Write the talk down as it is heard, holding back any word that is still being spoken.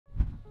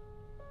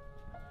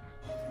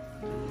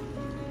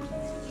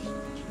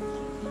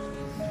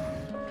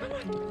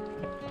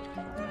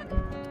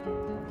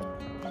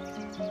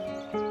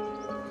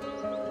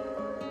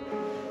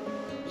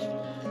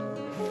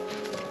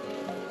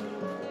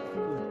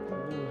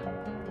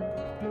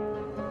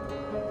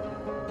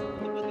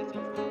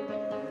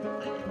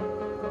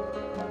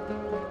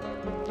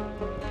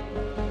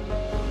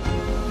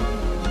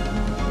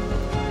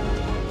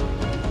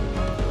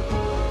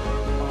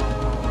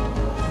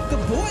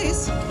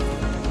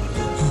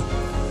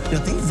You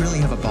know, they really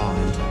have a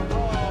bond.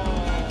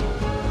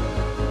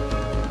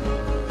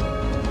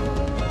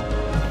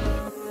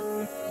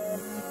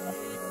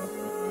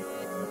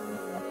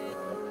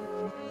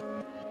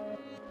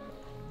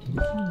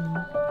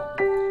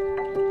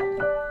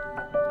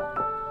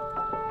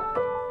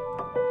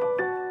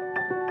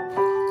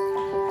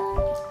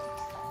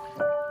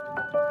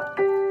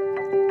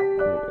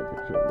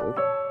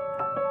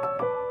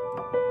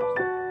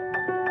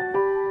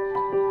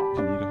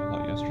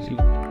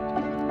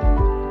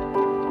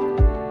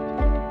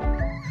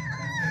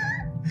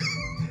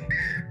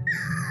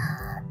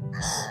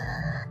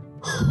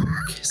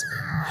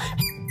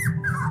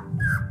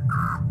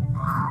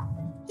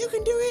 You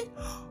can do it.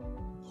 Oh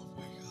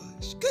my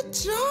gosh. Good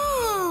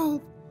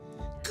job.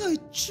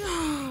 Good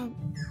job.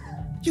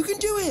 You can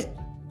do it.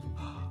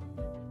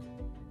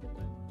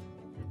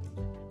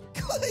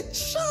 Good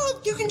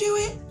job. You can do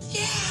it.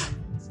 Yeah.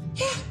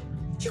 Yeah.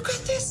 You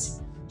got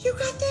this. You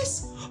got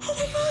this. Oh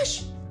my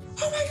gosh.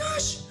 Oh my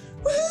gosh.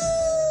 Woo!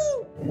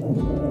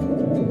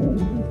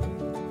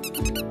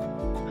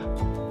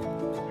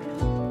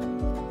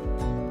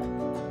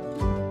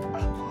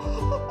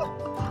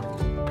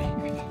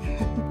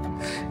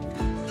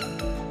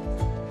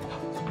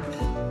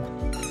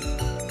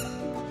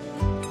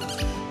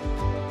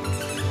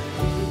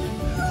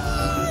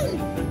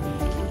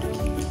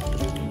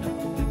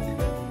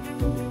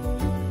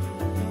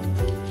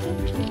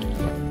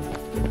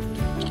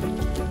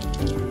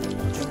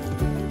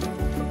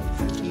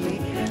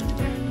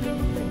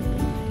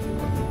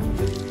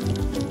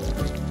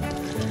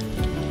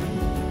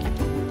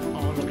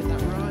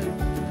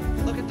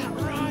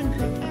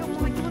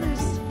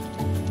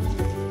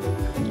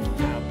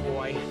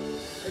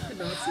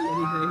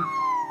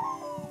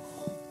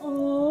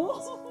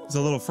 He's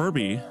a little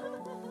Furby.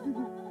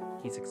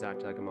 He's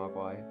exactly like a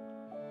Mogwai.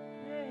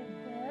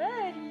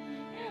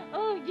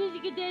 Oh,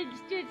 Jessica,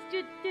 that's.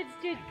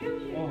 Come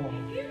here. Oh.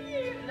 Come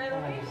here.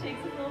 Little he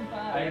shakes his little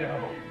butt. I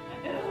know.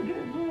 Oh,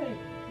 good boy.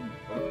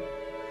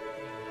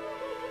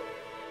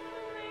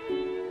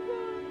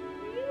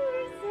 You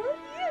are so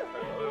cute.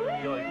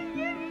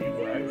 He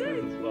wags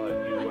his butt.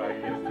 He's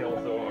wagging his tail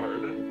so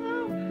hard.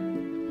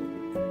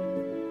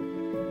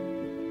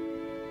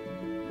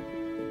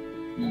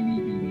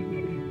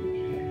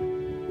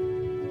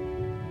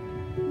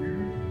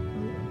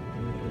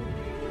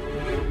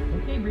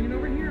 Okay, bring it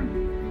over here.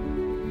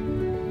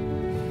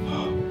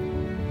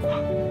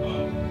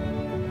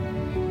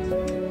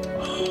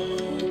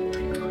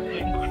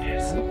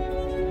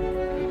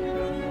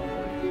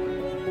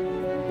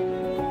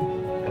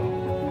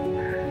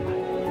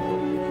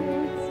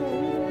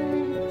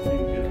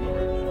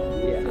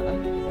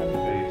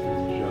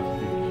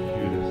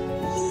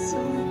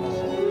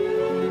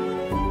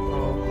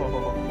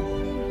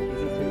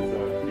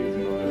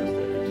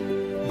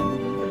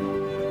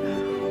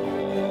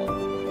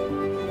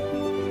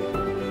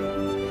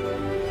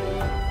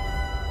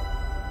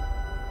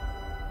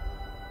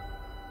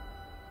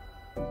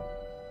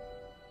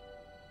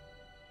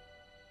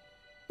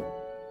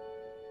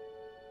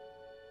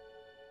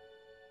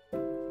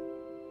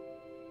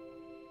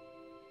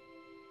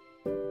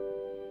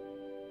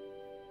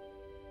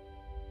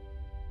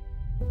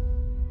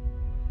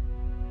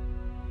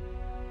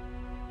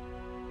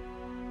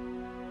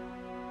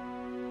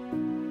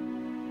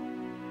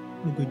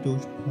 Look at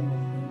those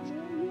paws.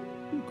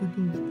 Look at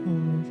those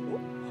paws.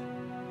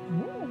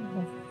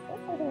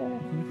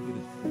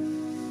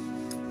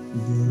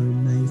 You're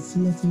my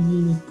fluffy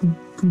little poop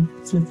poop,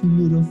 fluffy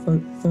little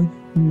fart fart.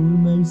 You're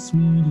my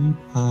sweetie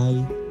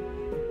pie.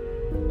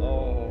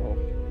 Oh.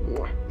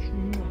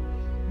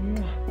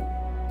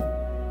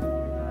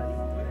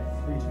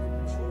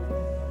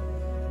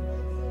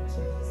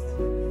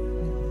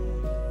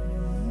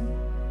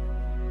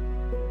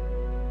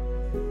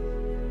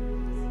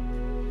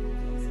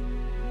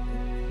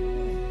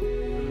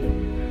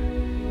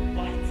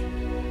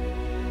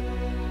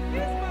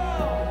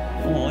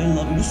 Oh, I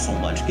love you so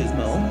much,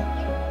 Gizmo.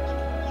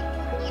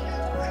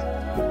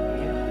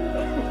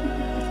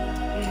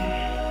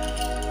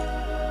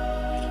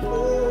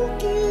 Oh,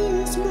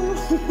 Gizmo.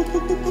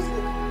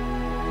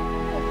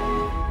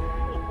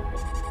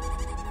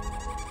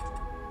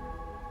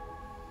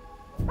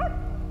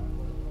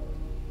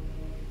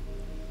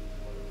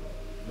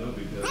 No,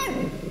 because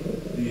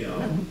the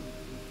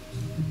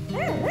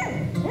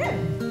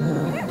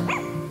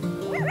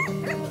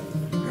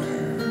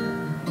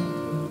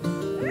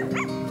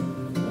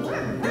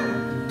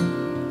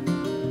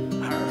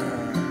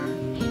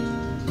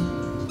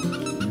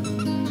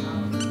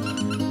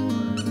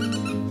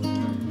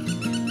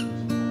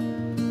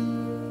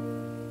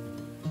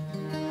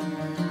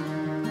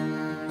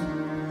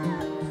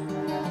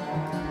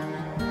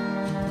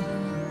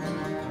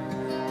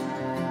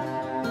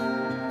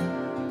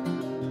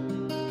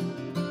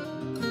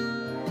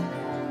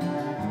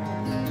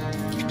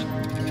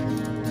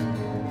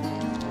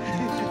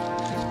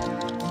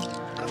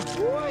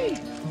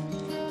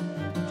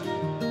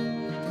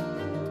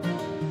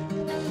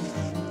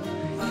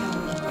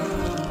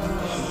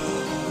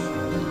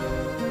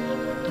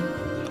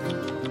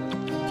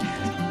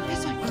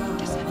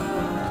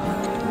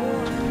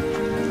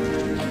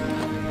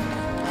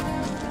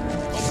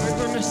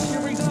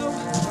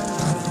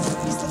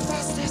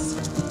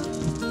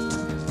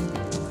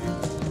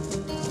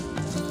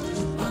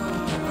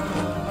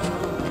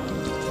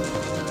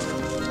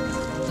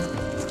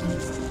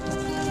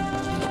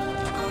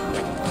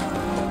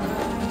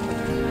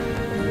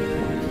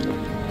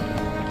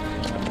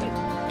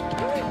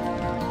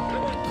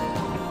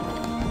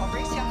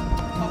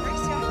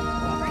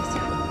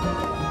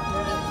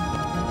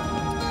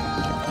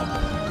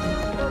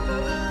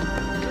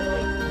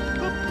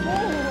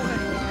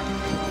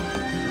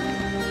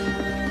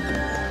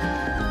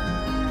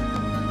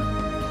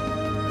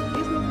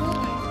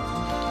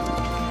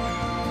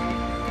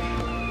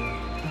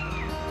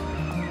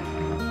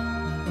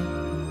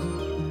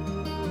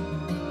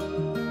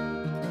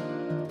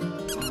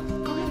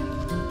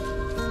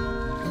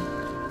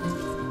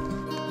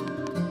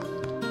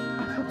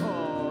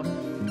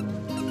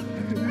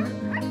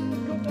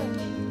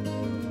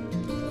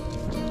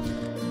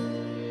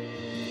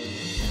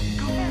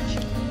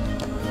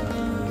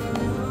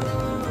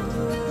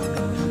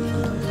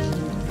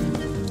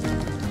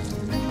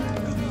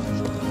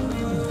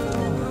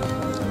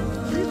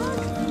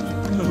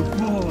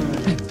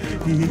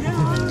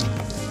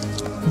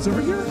It's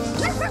over here.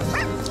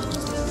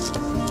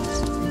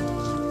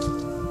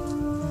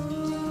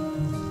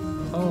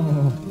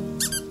 Oh.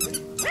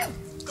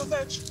 Go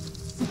fetch.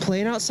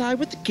 Playing outside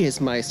with the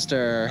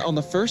Gizmeister on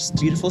the first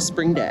beautiful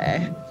spring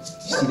day.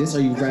 You see this?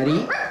 Are you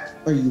ready?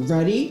 Are you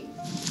ready?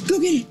 Go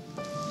get it.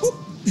 Whoop.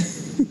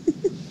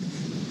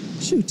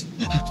 Shoot.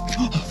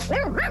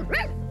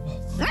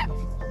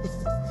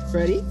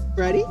 Ready?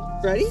 Ready?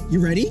 Ready? You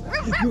ready?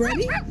 You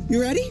ready?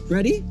 You ready?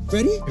 Ready?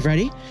 Ready? You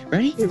ready?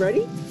 Ready? You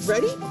ready?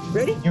 Ready?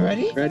 Ready? You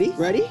ready? Ready?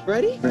 Ready?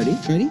 Ready? Ready?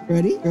 Ready?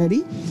 Ready? Ready?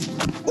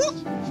 Whoop.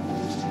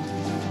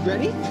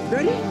 Ready?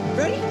 Ready?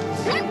 Ready?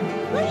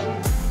 Ready?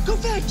 Go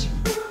fetch!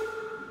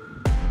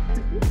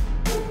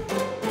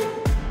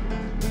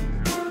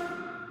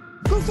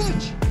 Go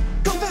fetch!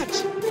 Go fetch!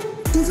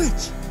 Go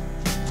fetch!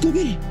 Go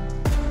get it!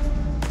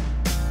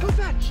 Go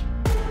fetch!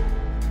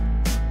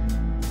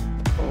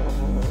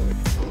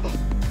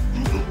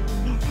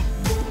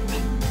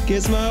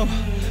 Gizmo,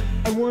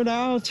 I'm worn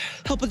out.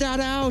 Help a dad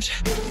out.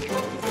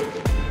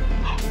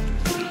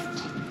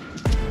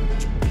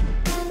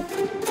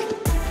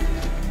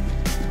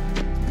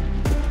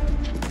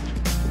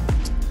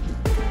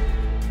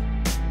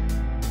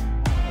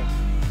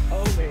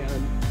 Oh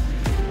man.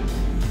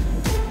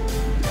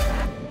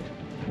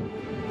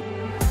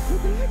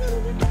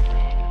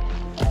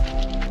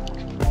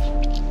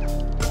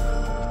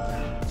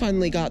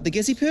 Finally got the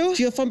Gizzy Poo. Did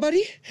you have fun,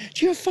 buddy?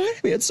 Did you have fun?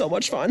 We had so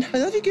much fun. I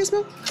love you,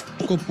 Gizmo.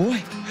 Good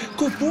boy.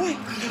 Good boy.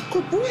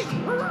 Good boy.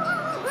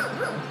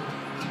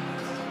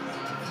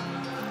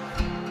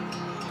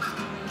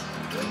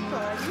 Good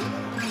buddy.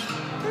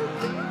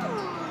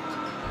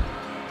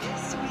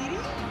 Yes,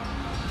 sweetie.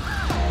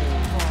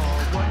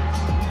 Oh, what?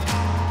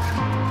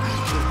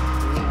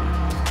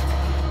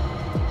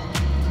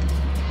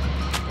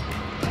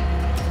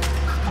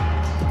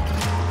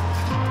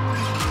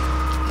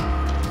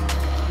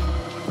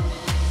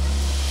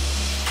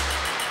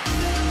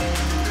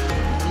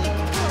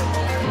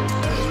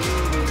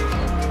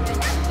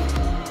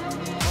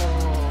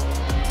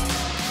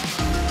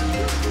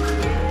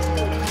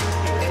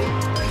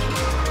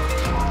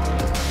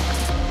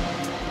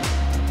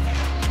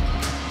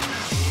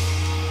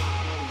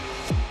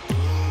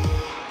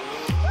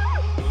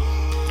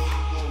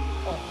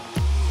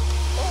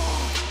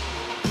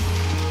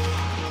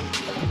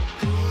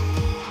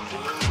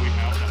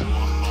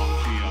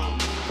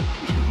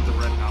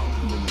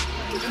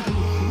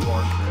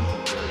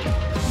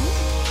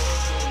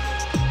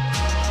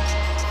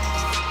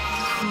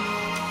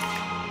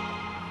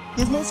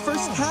 Gizmo's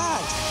first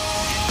pet.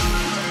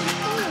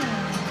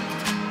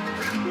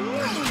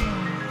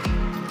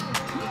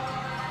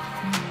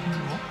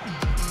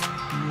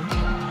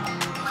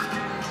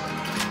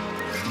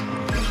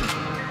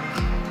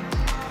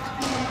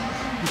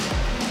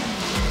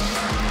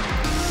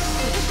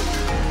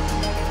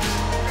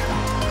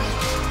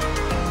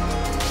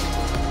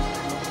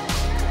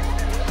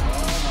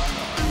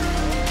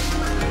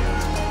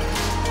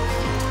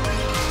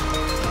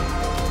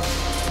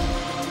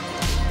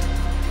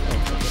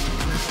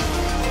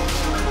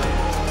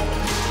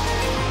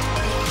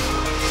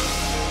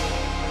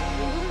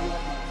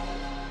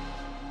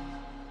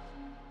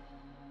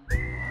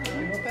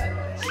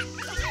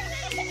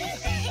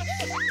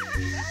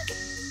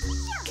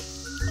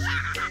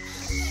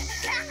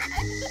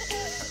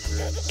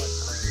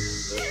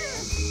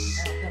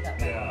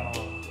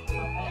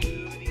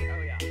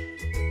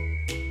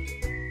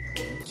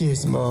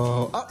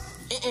 Gizmo. Oh,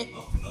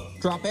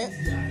 drop it.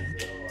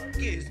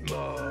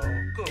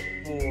 Gizmo, good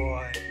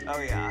boy.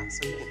 Oh yeah.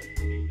 So he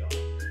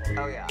can...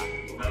 Oh yeah.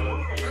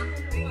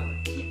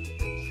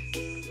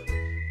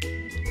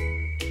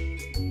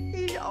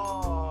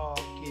 Oh,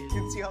 you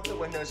can see out the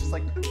window. It's just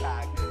like poo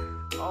bag.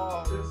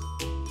 Oh.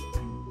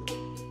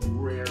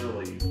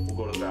 Rarely will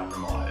go to the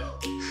bathroom alive.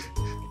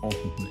 Oh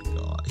my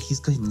god, he's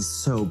getting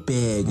so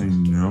big. I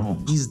know.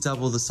 He's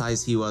double the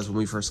size he was when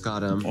we first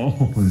got him.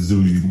 Oh,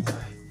 Zoe.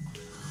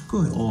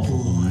 Good. Oh,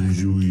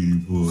 Zoe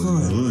boy.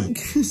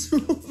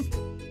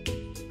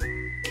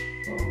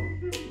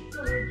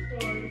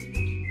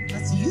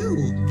 That's you.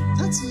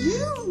 That's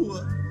you.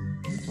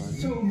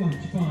 So much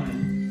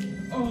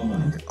fun. Oh my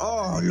god.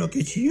 Oh, look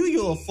at you, you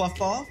little fluff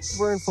ball.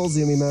 We're in full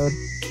zoomy mode.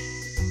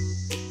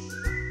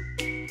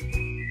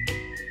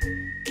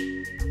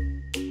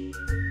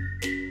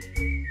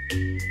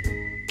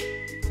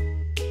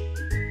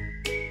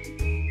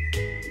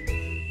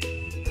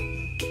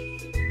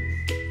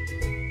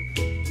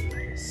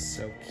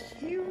 So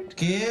cute.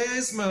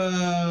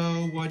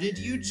 Gizmo, what did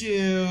you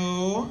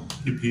do?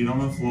 He peed on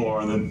the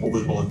floor and then pulled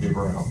the toilet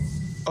paper out.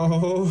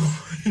 Oh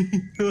my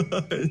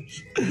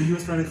gosh. Maybe he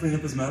was trying to clean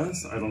up his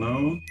mess. I don't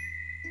know.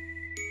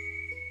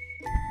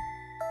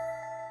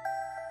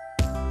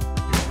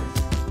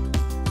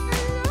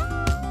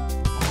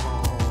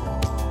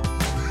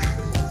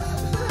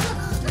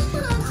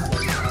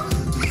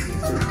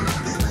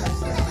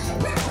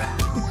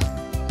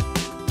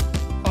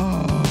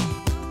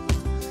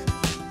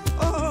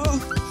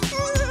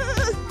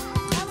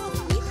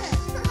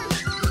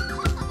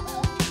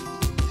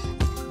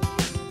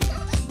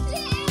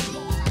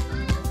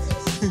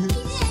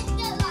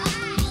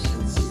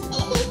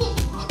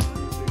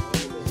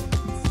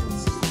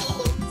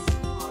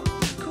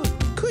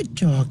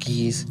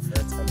 puppies.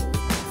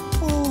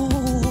 Oh,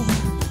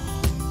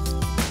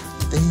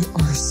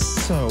 they are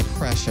so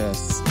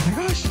precious. Oh my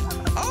gosh.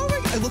 Oh my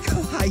god, look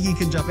how high he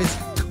can jump. It's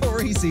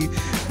crazy.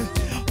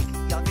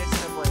 Youngest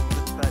sibling,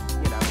 but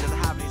you know, he doesn't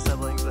have any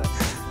siblings.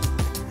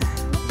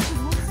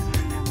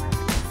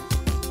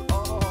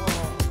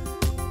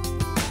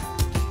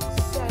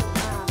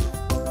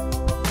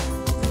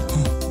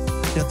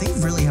 You know, they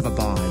really have a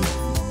bond.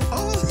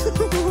 Oh,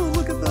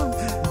 look at them.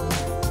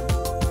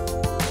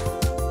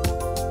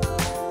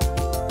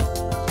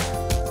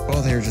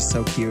 Oh, they're just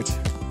so cute.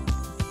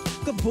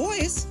 Good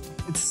boys.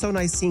 It's so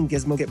nice seeing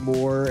Gizmo get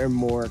more and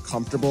more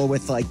comfortable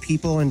with like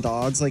people and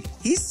dogs. Like,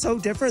 he's so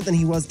different than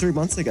he was 3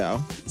 months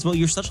ago. Gizmo,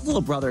 you're such a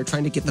little brother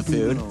trying to get the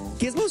food.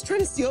 Gizmo's trying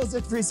to steal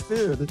Siegfried's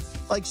food,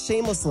 like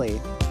shamelessly.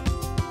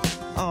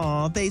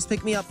 Aw, Base,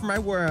 pick me up for my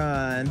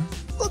run.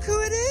 Look who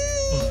it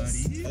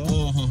is.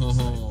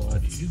 Oh.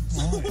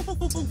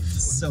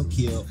 So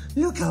cute.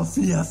 Look how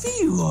fluffy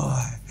you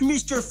are,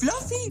 Mr.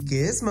 Fluffy.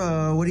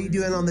 Gizmo, what are you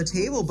doing on the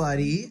table,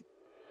 buddy?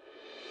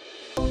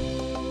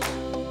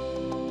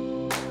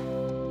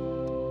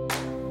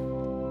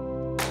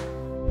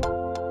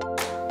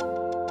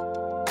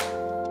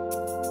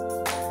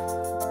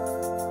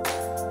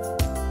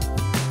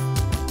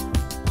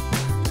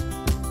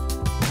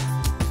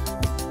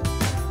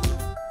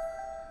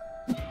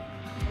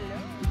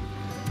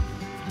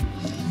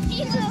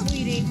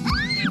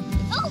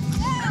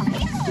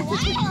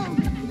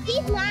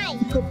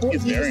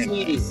 He's very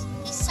nice.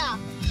 He's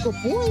soft. Good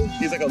boy.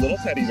 He's like a little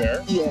teddy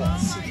bear.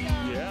 Yes.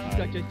 Yeah.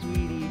 Such a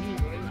sweetie.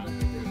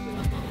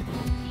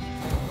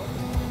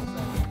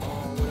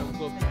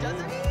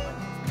 Doesn't he?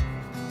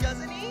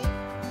 Doesn't he?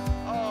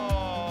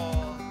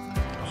 Oh.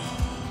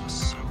 Oh,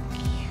 so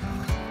cute.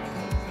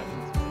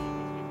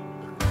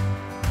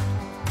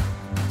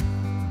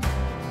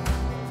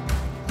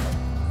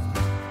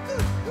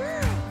 Good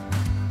girl.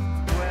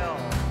 Well,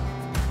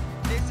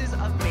 this is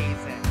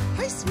amazing.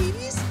 Hi,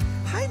 sweeties.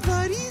 Hi,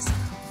 buddies.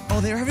 Oh,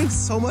 they're having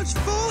so much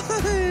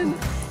fun.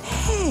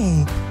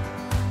 Hey.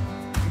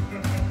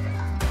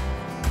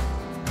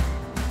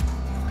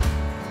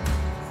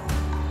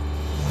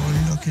 Oh,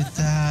 look at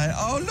that.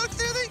 Oh, look,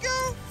 there they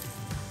go.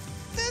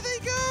 There they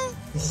go.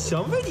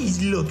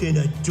 Somebody's looking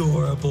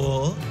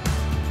adorable.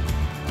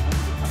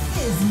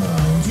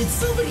 Gizmo, did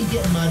somebody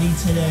get muddy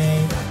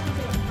today?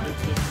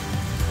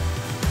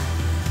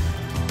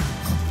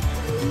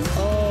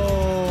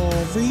 Oh,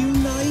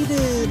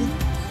 reunited.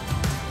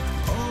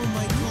 Oh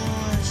my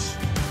gosh.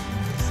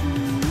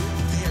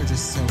 They are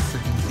just so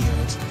freaking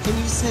cute. Can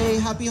you say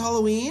Happy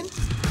Halloween?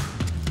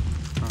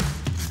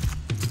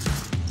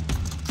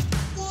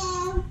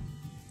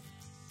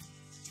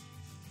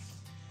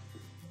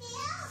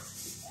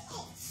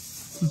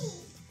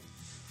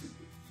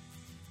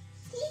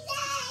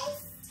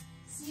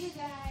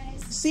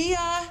 See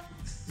ya!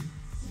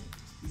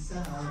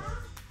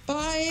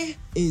 Bye!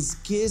 Is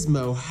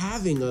Gizmo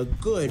having a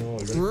good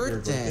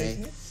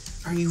birthday?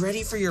 Are you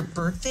ready for your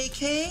birthday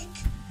cake?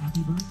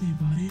 Happy birthday,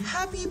 buddy.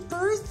 Happy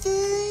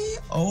birthday!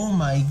 Oh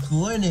my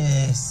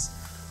goodness!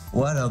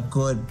 What a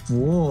good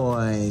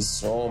boy!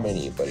 So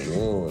many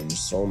balloons,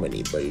 so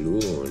many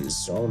balloons,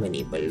 so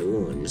many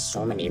balloons,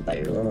 so many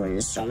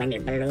balloons, so many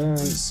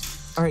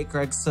balloons. All right,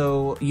 Greg,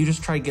 so you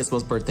just tried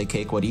Gizmo's birthday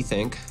cake. What do you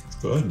think?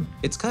 Good.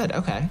 It's good,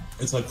 okay.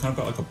 It's like kind of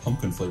got like a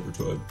pumpkin flavor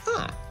to it.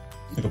 Huh.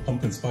 Like a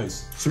pumpkin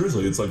spice.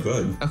 Seriously, it's like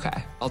good.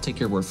 Okay, I'll take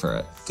your word for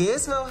it.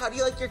 Gizmo, how do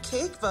you like your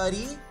cake,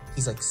 buddy?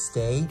 He's like,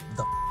 stay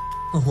the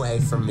away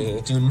from me.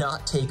 Do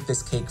not take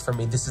this cake from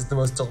me. This is the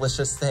most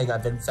delicious thing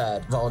I've been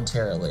fed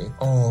voluntarily.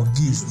 Oh,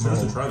 Gizmo. You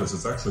have to try this.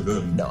 It's actually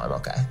good. No, I'm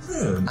okay.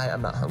 Good.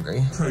 I'm not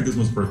hungry. Try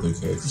Gizmo's birthday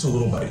cake. Just a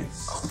little bite.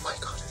 Oh my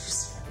god, are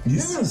you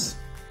serious? Yes.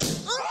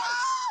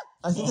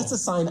 I think that's a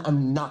sign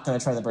I'm not gonna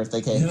try the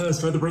birthday cake. Yes,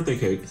 try the birthday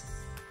cake.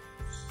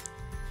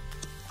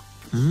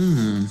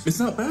 It's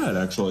not bad,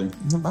 actually.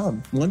 Not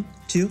bad. 1,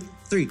 2,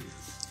 3.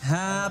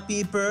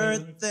 Happy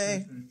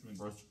birthday.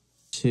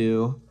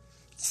 2,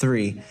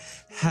 3.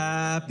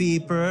 Happy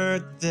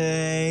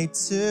birthday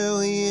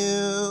to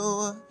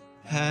you.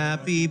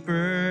 Happy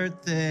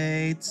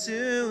birthday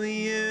to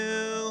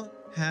you.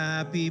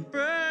 Happy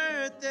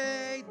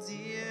birthday,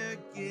 dear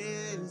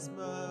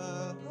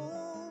Gizmo.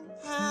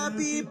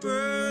 Happy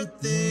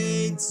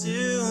birthday to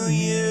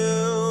you.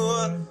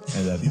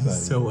 I love you, buddy.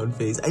 So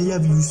unfazed. I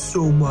love you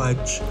so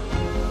much.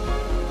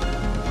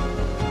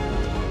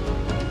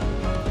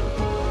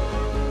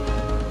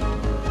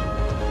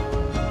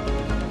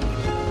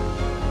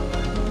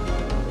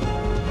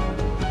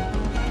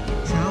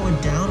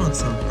 Chowing down on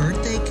some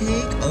birthday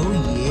cake? Oh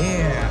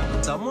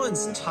yeah.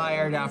 Someone's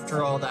tired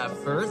after all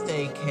that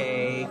birthday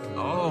cake.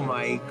 Oh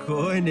my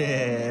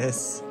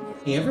goodness.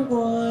 Hey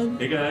everyone.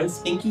 Hey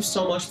guys. Thank you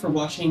so much for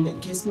watching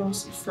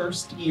Gizmo's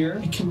first year.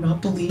 I cannot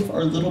believe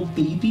our little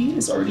baby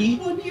is already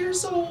 1 year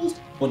old.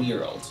 1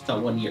 year old,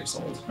 not 1 year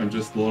old. I'm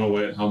just blown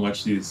away at how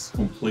much he's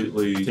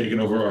completely taken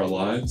over our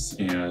lives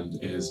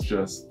and is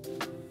just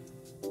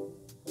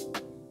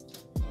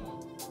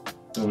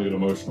gonna get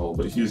emotional,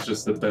 but he's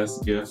just the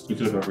best gift we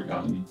could have ever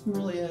gotten. He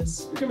really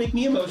is. You're gonna make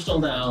me emotional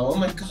now. Oh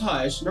my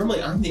gosh.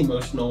 Normally I'm the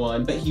emotional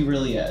one, but he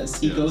really is.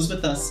 He goes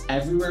with us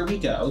everywhere we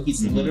go.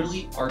 He's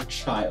literally our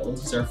child.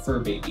 He's our fur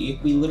baby.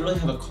 We literally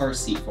have a car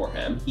seat for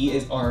him. He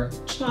is our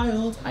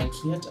child. I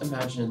can't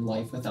imagine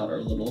life without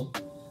our little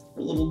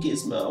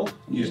Gizmo.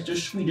 He's the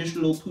sweetest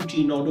little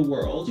poutine of the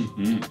world.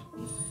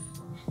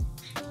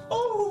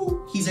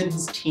 Oh, he's in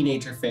his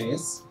teenager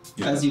phase,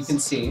 as you can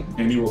see.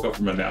 And he woke up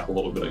from a nap a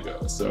little bit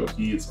ago, so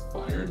he's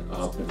fired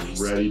up and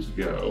ready to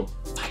go.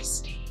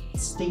 Feisty.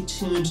 Stay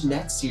tuned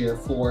next year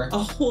for a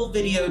whole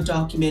video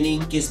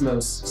documenting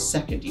Gizmo's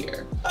second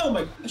year. Oh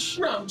my gosh,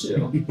 round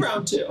two,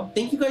 round two.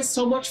 Thank you guys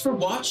so much for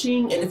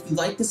watching, and if you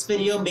like this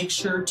video, make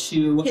sure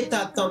to hit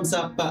that thumbs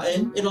up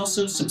button and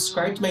also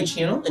subscribe to my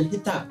channel and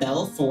hit that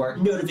bell for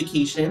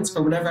notifications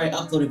for whenever I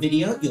upload a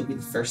video, you'll be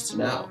the first to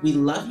know. We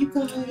love you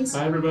guys.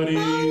 Bye, everybody.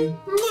 Bye.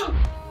 Mwah.